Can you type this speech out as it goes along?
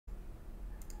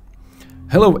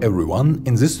Hello everyone,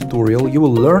 in this tutorial you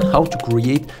will learn how to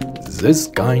create this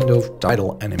kind of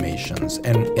title animations,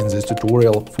 and in this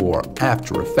tutorial for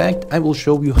After Effects I will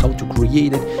show you how to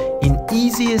create it in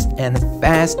easiest and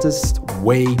fastest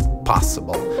way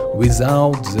possible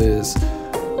without this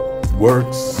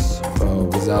works,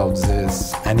 without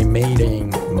this animating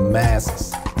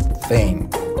masks thing.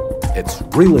 It's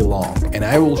really long and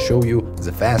I will show you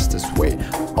the fastest way.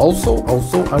 Also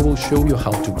I will show you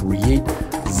how to create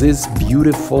these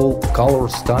beautiful color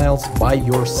styles by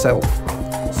yourself.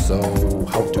 So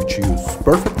how to choose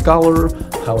perfect color,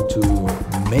 how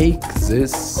to make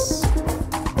this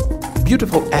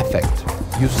beautiful effect.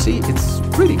 You see, it's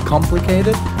pretty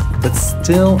complicated, but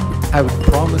still I would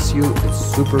promise you it's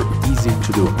super easy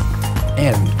to do.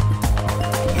 And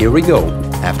here we go,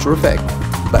 After Effects.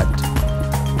 But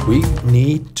we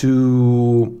need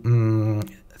to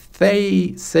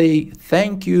say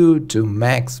thank you to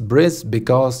Max Briss,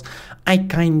 because I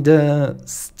kinda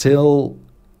still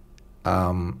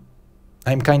I'm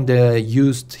kinda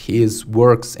used his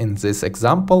works in this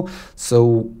example,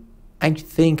 so I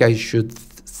think I should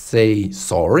say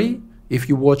sorry if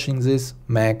you're watching this,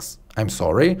 Max. I'm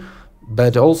sorry,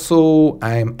 but also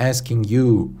I'm asking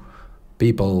you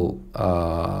people,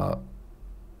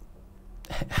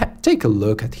 take a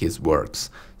look at his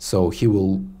works, so he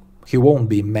won't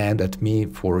be mad at me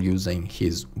for using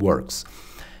his works.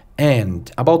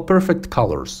 And about perfect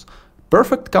colors.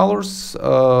 Perfect colors,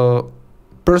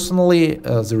 personally,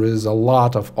 there is a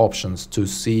lot of options to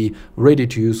see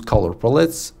ready-to-use color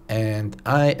palettes, and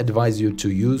I advise you to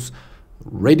use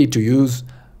ready-to-use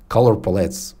color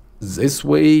palettes. This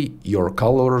way your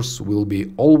colors will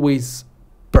be always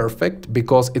perfect,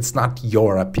 because it's not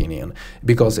your opinion,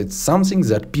 because it's something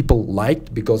that people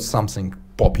liked, because something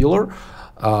popular.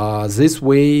 This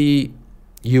way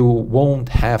you won't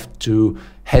have to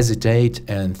hesitate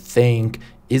and think,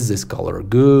 is this color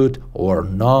good or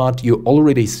not? You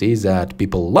already see that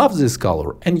people love this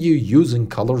color and you're using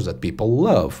colors that people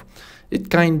love. It's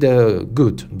kinda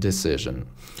good decision.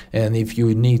 And if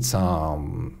you need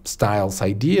some styles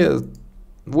ideas,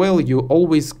 well, you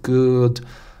always could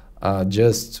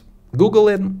just Google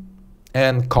it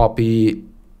and copy.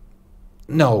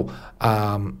 No,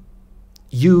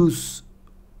 use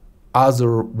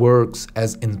other works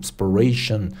as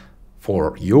inspiration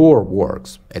for your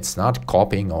works. It's not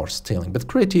copying or stealing, but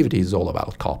creativity is all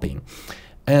about copying.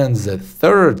 And the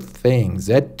third thing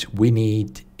that we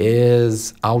need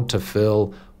is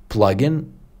autofill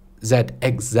plugin that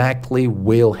exactly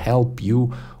will help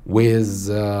you with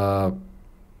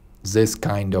this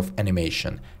kind of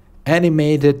animation.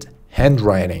 Animated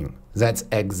handwriting. That's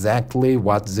exactly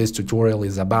what this tutorial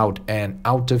is about, and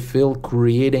autofill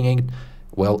creating it,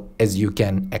 well, as you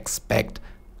can expect,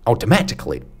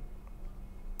 automatically,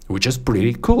 which is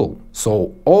pretty cool.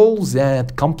 So all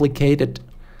that complicated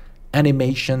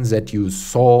animations that you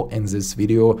saw in this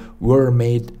video were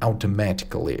made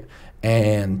automatically,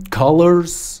 and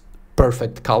colors,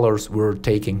 perfect colors, were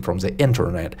taken from the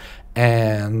internet,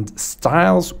 and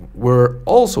styles were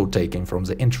also taken from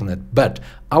the internet, but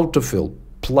autofill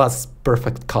plus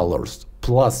perfect colors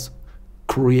plus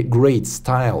great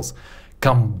styles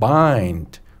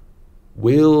combined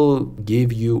will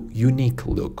give you unique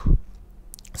look.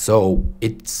 So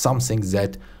it's something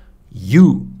that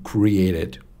you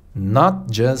created, not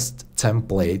just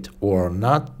template or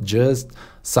not just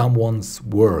someone's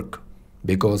work,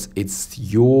 because it's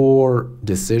your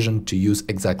decision to use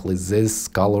exactly these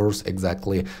colors,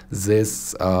 exactly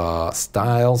these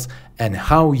styles, and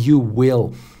how you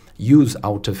will use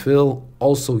autofill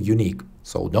also unique.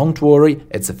 So don't worry,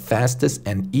 it's the fastest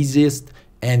and easiest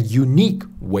and unique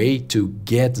way to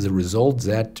get the result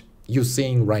that you're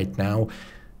seeing right now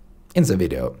in the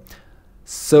video.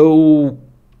 So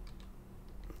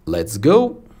let's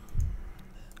go.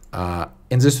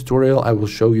 In this tutorial I will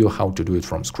show you how to do it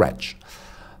from scratch.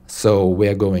 So we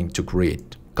are going to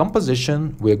create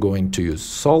composition, we're going to use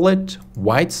solid,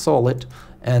 white solid,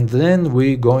 and then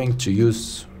we're going to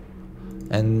use,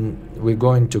 and we're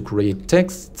going to create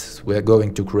text, we're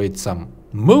going to create some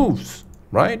moves,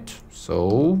 right?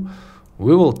 So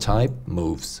we will type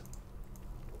moves.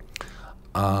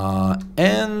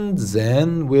 And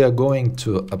then we are going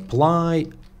to apply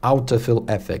autofill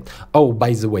effect. Oh,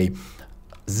 by the way,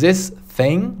 this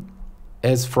thing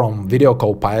is from Video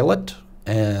Copilot,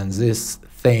 and this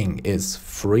thing is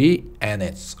free, and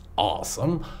it's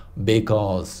awesome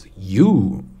because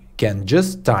you can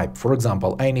just type, for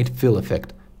example, I need fill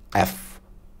effect F,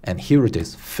 and here it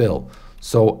is, fill.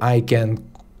 So I can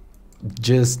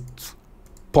just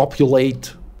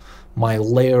populate my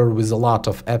layer with a lot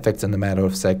of effects in a matter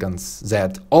of seconds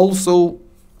that also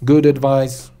Good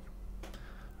advice.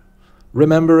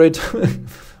 Remember it.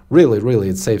 Really,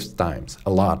 it saves times a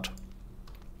lot.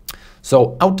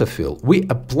 So autofill, we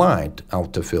applied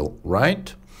autofill,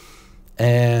 right?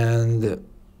 And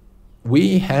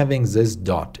we having this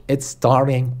dot, it's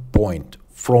starting point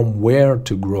from where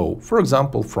to grow. For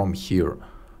example, from here,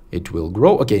 it will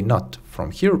grow. Okay, not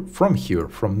from here,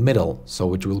 from middle.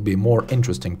 So it will be more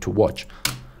interesting to watch.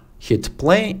 Hit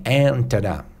play and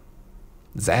ta-da.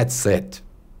 That's it.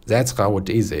 That's how it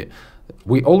is.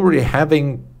 We already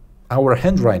having our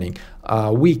handwriting.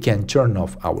 We can turn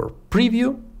off our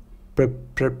preview.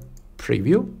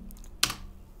 Preview.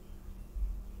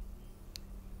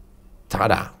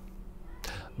 Ta-da.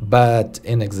 But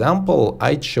in example,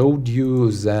 I showed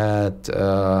you that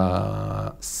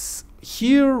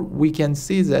here we can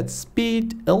see that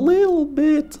speed a little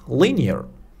bit linear.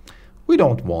 We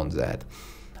don't want that.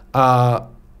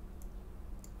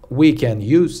 We can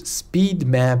use speed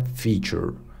map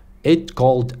feature. It's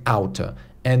called auto,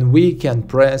 and we can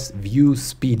press view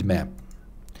speed map.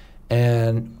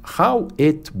 And how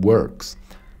it works.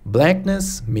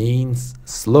 Blackness means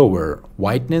slower,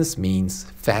 whiteness means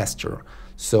faster.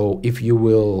 So if you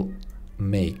will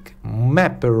make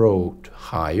map road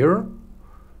higher,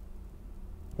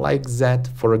 like that,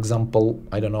 for example,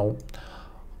 I don't know,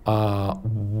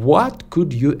 what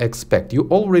could you expect? You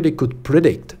already could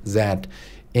predict that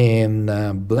in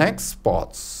black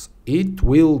spots it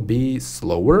will be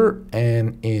slower,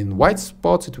 and in white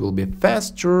spots it will be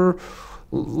faster.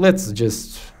 Let's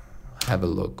just have a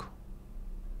look.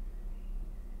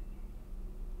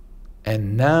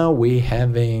 And now we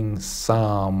having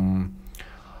some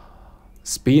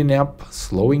speeding up,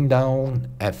 slowing down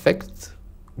effect,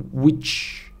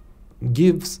 which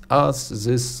gives us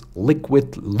this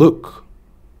liquid look,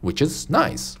 which is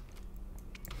nice.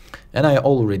 And I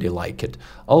already like it.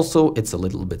 Also, it's a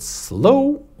little bit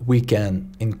slow. We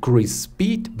can increase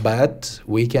speed, but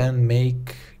we can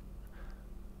make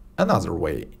another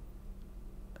way.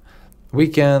 We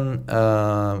can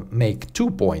make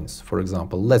 2 points, for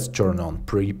example. Let's turn on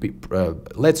preview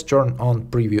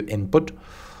input.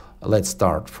 Let's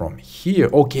start from here.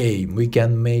 Okay, we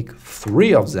can make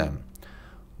 3 of them.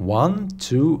 1,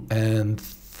 2, and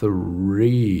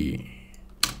 3.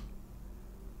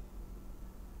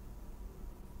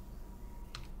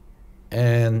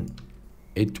 And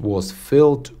it was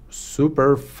filled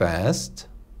super fast.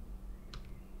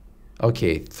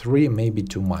 Okay, 3 may be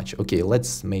too much. Okay,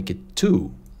 let's make it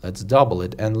 2. Let's double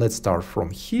it, and let's start from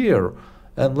here,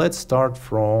 and let's start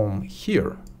from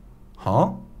here.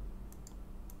 Huh?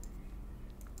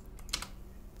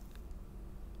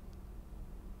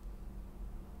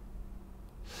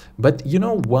 But you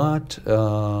know what?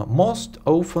 Most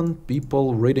often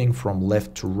people reading from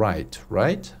left to right,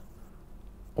 right?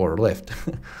 Or left.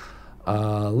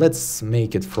 Let's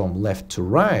make it from left to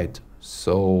right,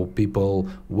 so people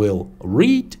will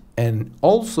read and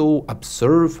also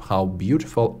observe how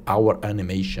beautiful our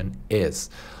animation is.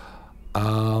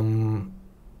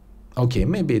 Okay,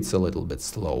 maybe it's a little bit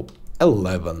slow.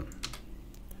 11.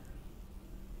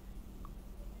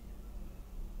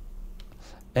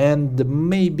 And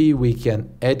maybe we can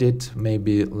edit,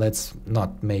 maybe let's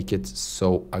not make it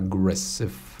so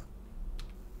aggressive.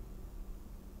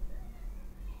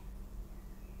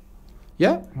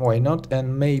 Yeah, why not?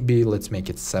 And maybe let's make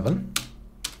it 7.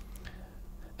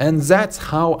 And that's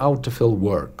how autofill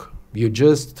work. You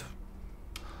just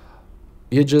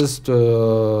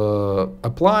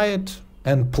apply it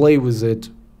and play with it,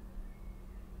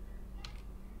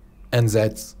 and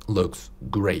that looks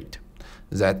great.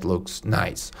 That looks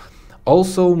nice.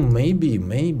 Also,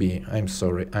 maybe I'm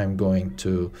sorry, I'm going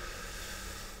to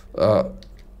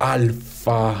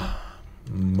alpha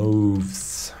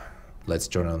moves. Let's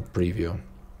turn on preview.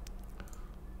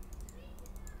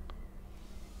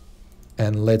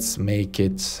 And let's make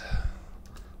it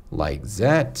like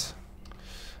that.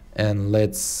 And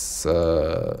let's,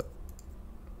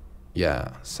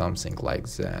 yeah, something like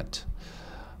that.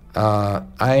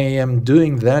 I am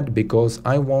doing that because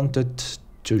I wanted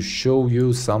to show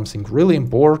you something really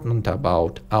important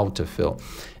about autofill,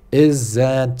 is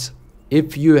that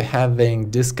if you're having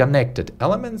disconnected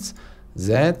elements,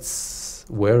 that's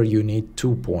where you need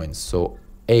 2 points. So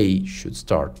A should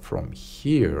start from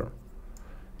here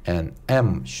and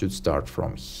M should start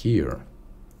from here.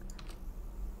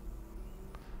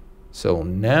 So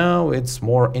now it's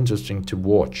more interesting to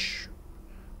watch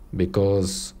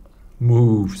because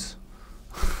moves.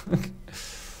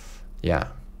 Yeah,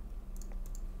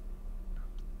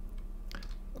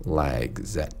 like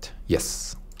that.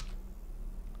 Yes,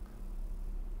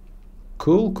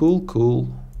 cool.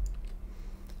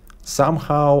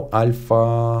 somehow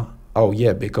alpha, oh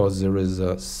yeah, because there is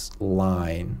a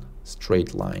line,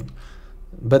 straight line,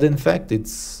 but in fact it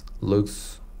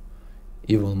looks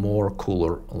even more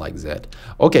cooler like that.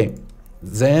 Okay,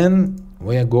 then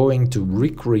we are going to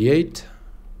recreate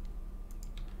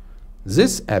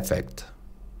this effect.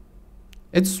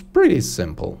 It's pretty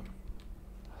simple.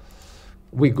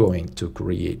 We're going to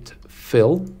create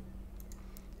fill.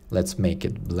 Let's make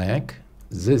it black.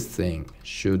 This thing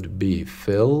should be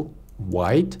fill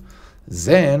white.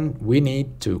 Then we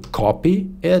need to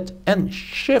copy it and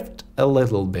shift a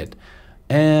little bit.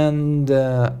 And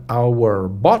our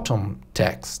bottom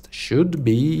text should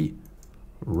be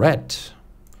red.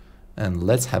 And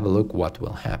let's have a look what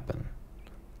will happen.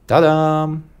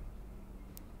 Ta-da!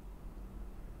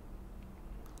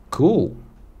 Cool.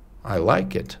 I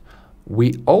like it.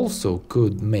 We also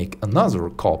could make another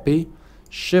copy,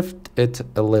 shift it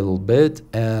a little bit,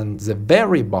 and the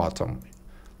very bottom,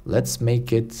 let's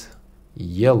make it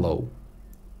yellow,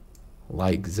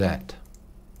 like that.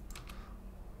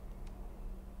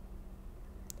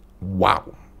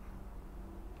 Wow.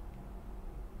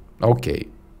 Okay.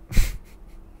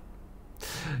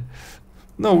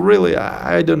 No, really,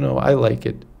 I don't know. I like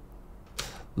it.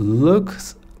 Look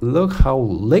how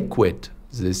liquid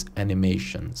these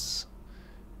animations.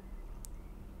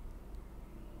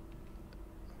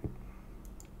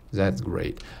 That's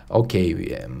great. Okay,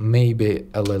 maybe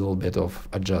a little bit of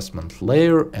adjustment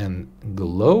layer and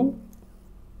glow.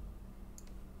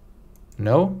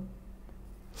 No?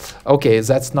 Okay,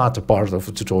 that's not a part of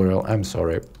the tutorial. I'm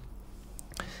sorry.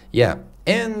 Yeah,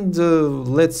 and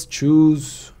let's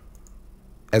choose,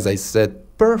 as I said,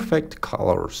 perfect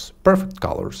colors. Perfect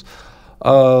colors.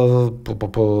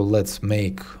 Let's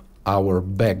make our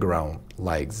background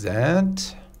like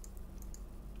that.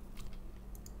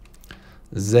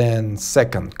 Then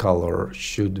second color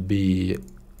should be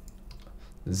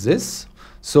this.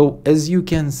 So as you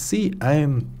can see,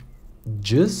 I'm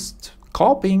just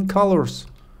copying colors.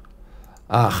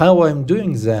 How I'm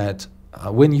doing that,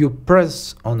 when you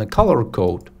press on a color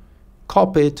code,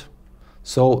 copy it.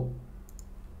 So,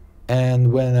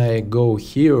 and when I go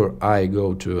here, I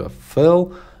go to a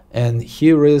fill, and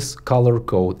here is color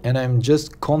code, and I'm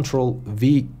just Control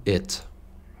V it.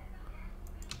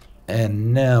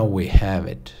 And now we have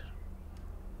it.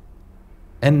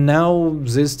 And now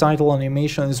this title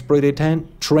animation is pretty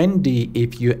trendy,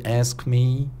 if you ask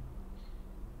me.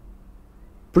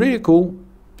 Pretty cool,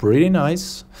 pretty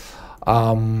nice.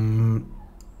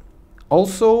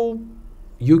 Also,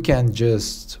 you can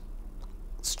just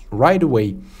right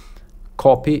away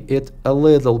copy it a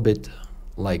little bit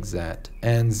like that.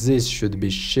 And this should be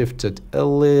shifted a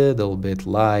little bit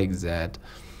like that.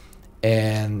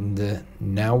 And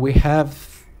now we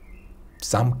have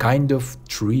some kind of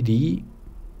 3D,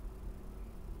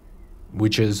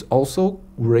 which is also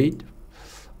great.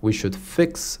 We should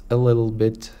fix a little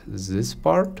bit this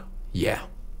part. Yeah,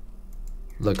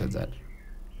 look at that.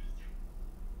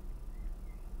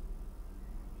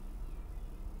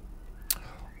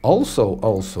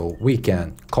 Also we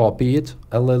can copy it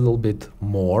a little bit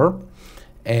more,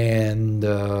 and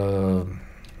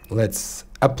let's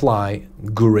apply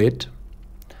grid.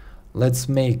 Let's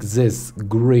make this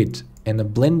grid in a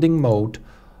blending mode,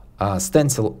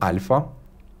 stencil alpha,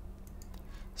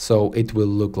 so it will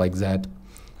look like that.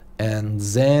 And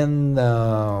then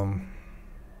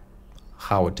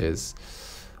how it is,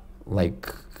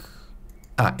 like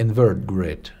invert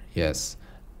grid, yes.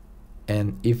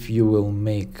 And if you will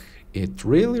make it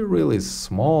really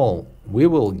small, we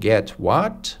will get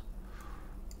what?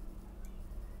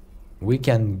 We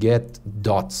can get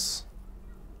dots,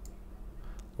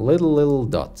 little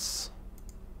dots,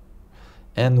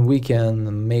 and we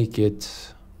can make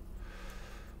it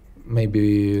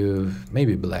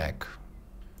maybe black.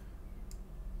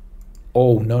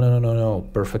 Oh, no,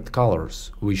 perfect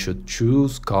colors. We should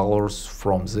choose colors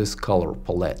from this color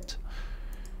palette.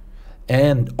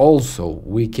 And also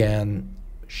we can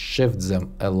shift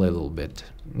them a little bit.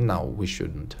 No, we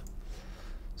shouldn't.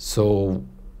 So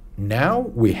now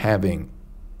we're having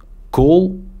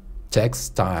cool text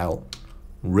style,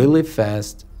 really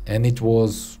fast, and it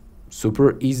was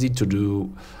super easy to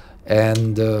do.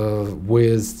 And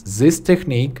with this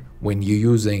technique, when you're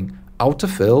using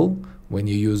autofill, when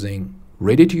you're using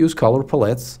ready-to-use color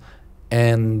palettes,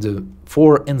 and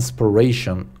for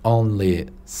inspiration only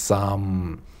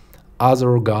some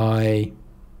other guy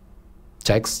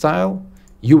text style,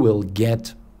 you will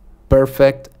get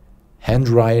perfect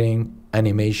handwriting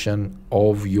animation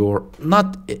of your,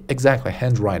 not exactly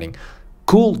handwriting,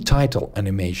 cool title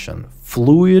animation,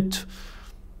 fluid,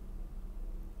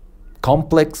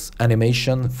 complex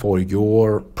animation for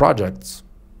your projects.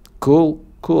 Cool,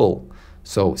 cool.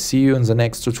 So see you in the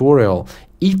next tutorial.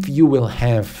 If you will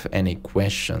have any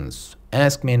questions,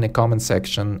 ask me in the comment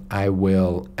section. I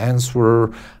will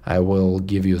answer. I will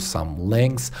give you some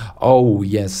links. Oh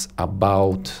yes,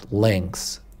 about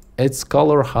links. It's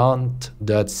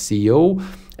colorhunt.co.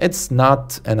 It's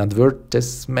not an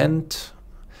advertisement.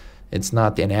 It's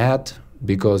not an ad,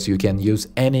 because you can use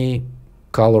any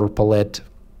color palette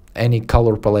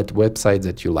website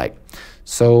that you like.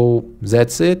 So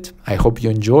that's it. I hope you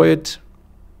enjoy it.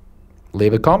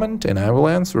 Leave a comment and I will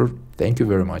answer. Thank you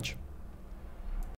very much.